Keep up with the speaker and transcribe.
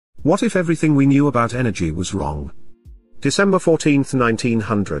What if everything we knew about energy was wrong? December 14,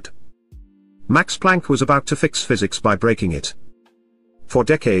 1900. Max Planck was about to fix physics by breaking it. For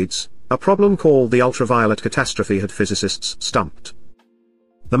decades, a problem called the ultraviolet catastrophe had physicists stumped.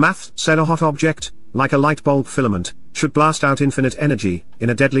 The math said a hot object, like a light bulb filament, should blast out infinite energy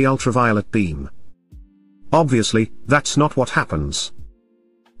in a deadly ultraviolet beam. Obviously, that's not what happens.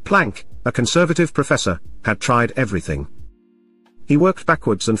 Planck, a conservative professor, had tried everything. He worked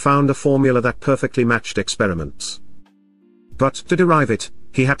backwards and found a formula that perfectly matched experiments. But to derive it,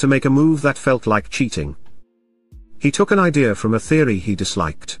 he had to make a move that felt like cheating. He took an idea from a theory he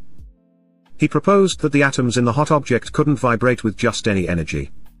disliked. He proposed that the atoms in the hot object couldn't vibrate with just any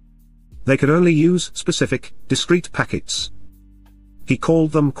energy. They could only use specific, discrete packets. He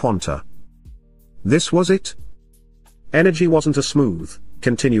called them quanta. This was it. Energy wasn't a smooth,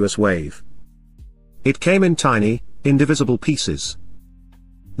 continuous wave. It came in tiny, indivisible pieces.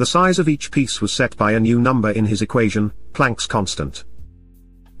 The size of each piece was set by a new number in his equation, Planck's constant.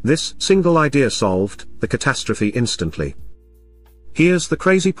 This single idea solved the catastrophe instantly. Here's the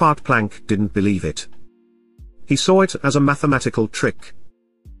crazy part: Planck didn't believe it. He saw it as a mathematical trick.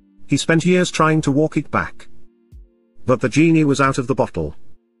 He spent years trying to walk it back. But the genie was out of the bottle.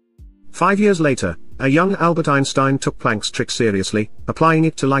 5 years later, a young Albert Einstein took Planck's trick seriously, applying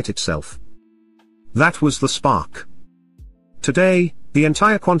it to light itself. That was the spark. Today, the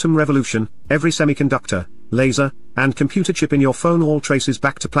entire quantum revolution, every semiconductor, laser, and computer chip in your phone all traces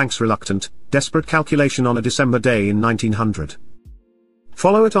back to Planck's reluctant, desperate calculation on a December day in 1900.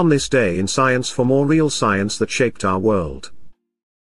 Follow it on this day in science for more real science that shaped our world.